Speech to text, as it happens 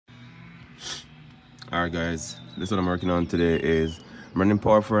Alright guys, this is what I'm working on today is I'm running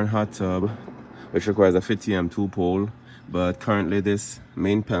power for a hot tub which requires a 50 amp 2-pole, but currently this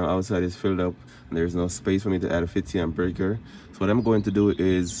main panel outside is filled up and there's no space for me to add a 50 amp breaker. So what I'm going to do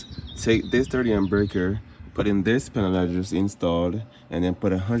is take this 30 amp breaker, put in this panel I just installed, and then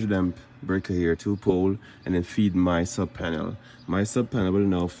put a 100 amp breaker here, 2-pole, and then feed my sub panel. My sub panel will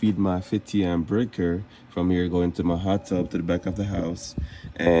now feed my 50 amp breaker from here going to my hot tub to the back of the house.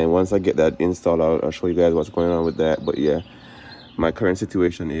 And once I get that installed, I'll show you guys what's going on with that. But yeah, my current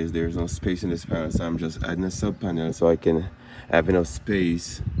situation is there's no space in this panel, so I'm just adding a sub panel so I can have enough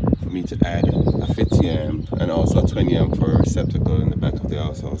space for me to add a 50 amp and also a 20 amp for a receptacle in the back of the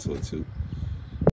house also too.